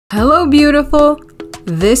Hello, beautiful!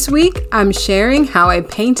 This week, I'm sharing how I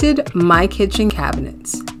painted my kitchen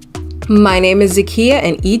cabinets. My name is Zakia,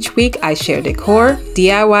 and each week I share decor,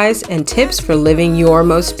 DIYs, and tips for living your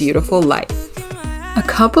most beautiful life. A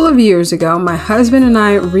couple of years ago, my husband and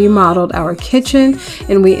I remodeled our kitchen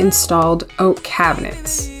and we installed oak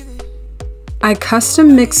cabinets. I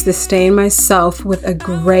custom mixed the stain myself with a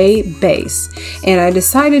gray base, and I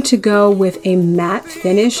decided to go with a matte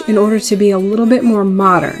finish in order to be a little bit more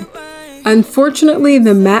modern. Unfortunately,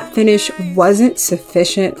 the matte finish wasn't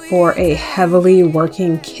sufficient for a heavily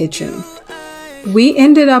working kitchen. We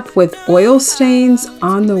ended up with oil stains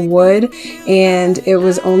on the wood, and it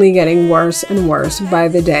was only getting worse and worse by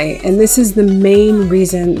the day. And this is the main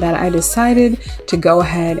reason that I decided to go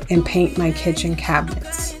ahead and paint my kitchen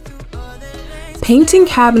cabinets. Painting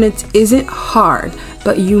cabinets isn't hard,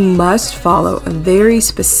 but you must follow a very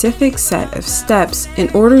specific set of steps in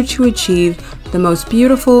order to achieve the most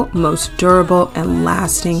beautiful, most durable, and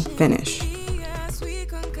lasting finish.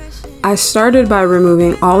 I started by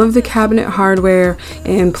removing all of the cabinet hardware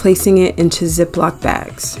and placing it into Ziploc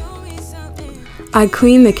bags. I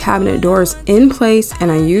cleaned the cabinet doors in place,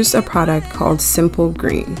 and I used a product called Simple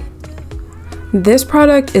Green. This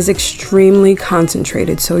product is extremely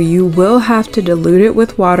concentrated, so you will have to dilute it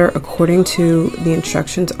with water according to the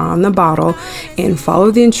instructions on the bottle, and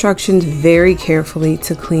follow the instructions very carefully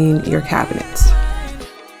to clean your cabinets.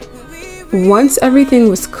 Once everything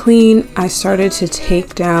was clean, I started to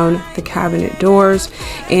take down the cabinet doors,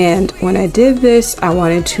 and when I did this, I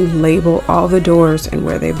wanted to label all the doors and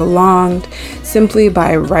where they belonged simply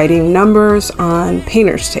by writing numbers on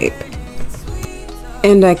painter's tape.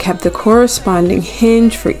 And I kept the corresponding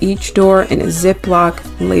hinge for each door in a Ziploc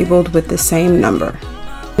labeled with the same number.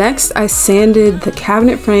 Next, I sanded the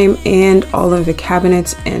cabinet frame and all of the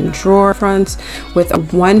cabinets and drawer fronts with a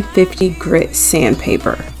 150 grit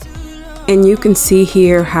sandpaper. And you can see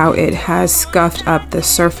here how it has scuffed up the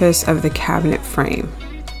surface of the cabinet frame.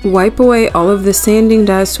 Wipe away all of the sanding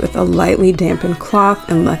dust with a lightly dampened cloth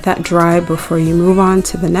and let that dry before you move on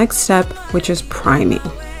to the next step, which is priming.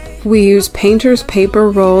 We used painter's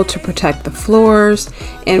paper roll to protect the floors,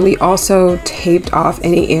 and we also taped off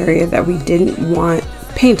any area that we didn't want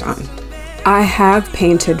paint on. I have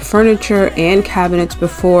painted furniture and cabinets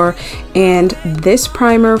before, and this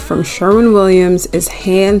primer from Sherwin-Williams is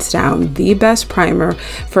hands down the best primer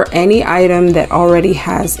for any item that already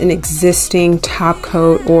has an existing top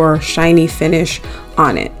coat or shiny finish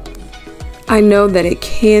on it. I know that it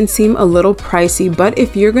can seem a little pricey, but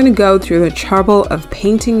if you're going to go through the trouble of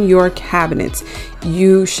painting your cabinets,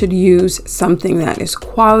 you should use something that is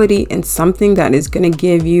quality and something that is going to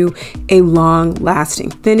give you a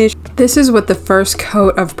long-lasting finish. This is what the first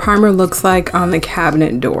coat of primer looks like on the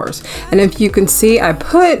cabinet doors. And if you can see, I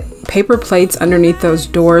put paper plates underneath those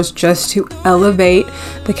doors just to elevate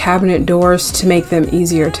the cabinet doors to make them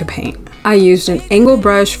easier to paint. I used an angle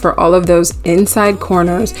brush for all of those inside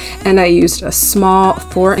corners, and I used a small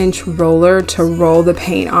 4-inch roller to roll the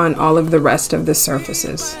paint on all of the rest of the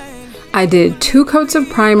surfaces. I did 2 coats of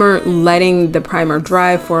primer, letting the primer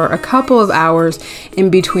dry for a couple of hours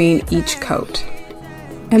in between each coat.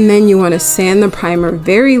 And then you want to sand the primer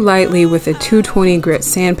very lightly with a 220 grit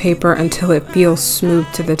sandpaper until it feels smooth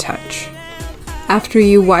to the touch. After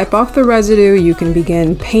you wipe off the residue, you can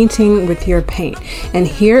begin painting with your paint. And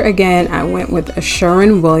here again, I went with a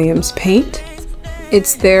Sherwin-Williams paint.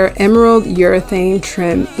 It's their Emerald Urethane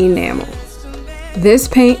Trim Enamel. This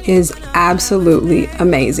paint is absolutely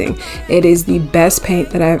amazing. It is the best paint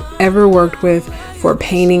that I've ever worked with for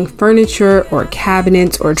painting furniture or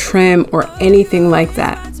cabinets or trim or anything like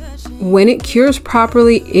that. When it cures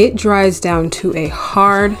properly, it dries down to a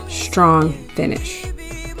hard, strong finish.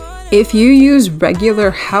 If you use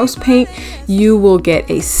regular house paint, you will get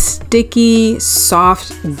a sticky,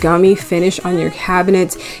 soft, gummy finish on your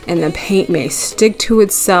cabinets, and the paint may stick to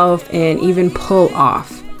itself and even pull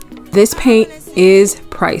off. This paint is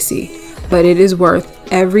pricey, but it is worth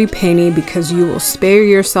every penny because you will spare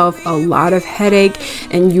yourself a lot of headache,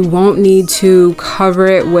 and you won't need to cover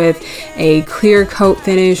it with a clear coat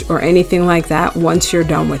finish or anything like that once you're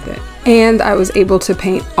done with it. And I was able to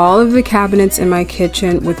paint all of the cabinets in my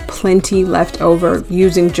kitchen with plenty left over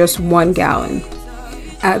using just 1 gallon.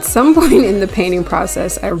 At some point in the painting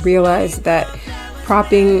process, I realized that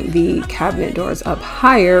propping the cabinet doors up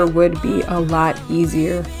higher would be a lot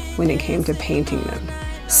easier when it came to painting them.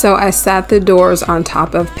 So I sat the doors on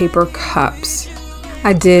top of paper cups.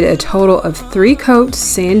 I did a total of 3 coats,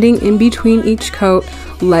 sanding in between each coat,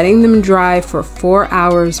 letting them dry for 4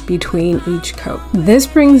 hours between each coat. This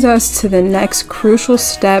brings us to the next crucial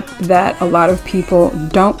step that a lot of people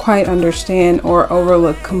don't quite understand or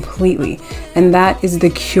overlook completely, and that is the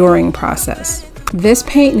curing process. This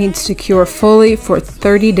paint needs to cure fully for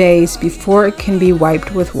 30 days before it can be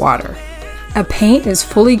wiped with water. A paint is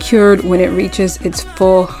fully cured when it reaches its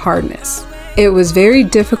full hardness. It was very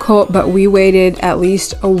difficult, but we waited at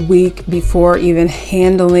least a week before even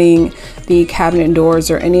handling the cabinet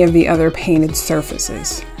doors or any of the other painted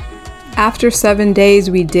surfaces. After 7 days,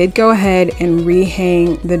 we did go ahead and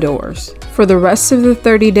rehang the doors. For the rest of the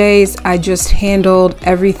 30 days, I just handled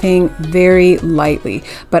everything very lightly,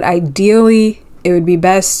 but ideally, it would be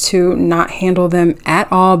best to not handle them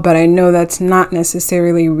at all, but I know that's not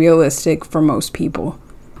necessarily realistic for most people.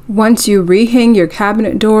 Once you rehang your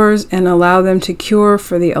cabinet doors and allow them to cure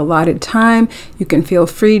for the allotted time, you can feel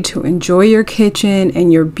free to enjoy your kitchen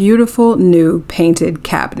and your beautiful new painted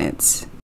cabinets.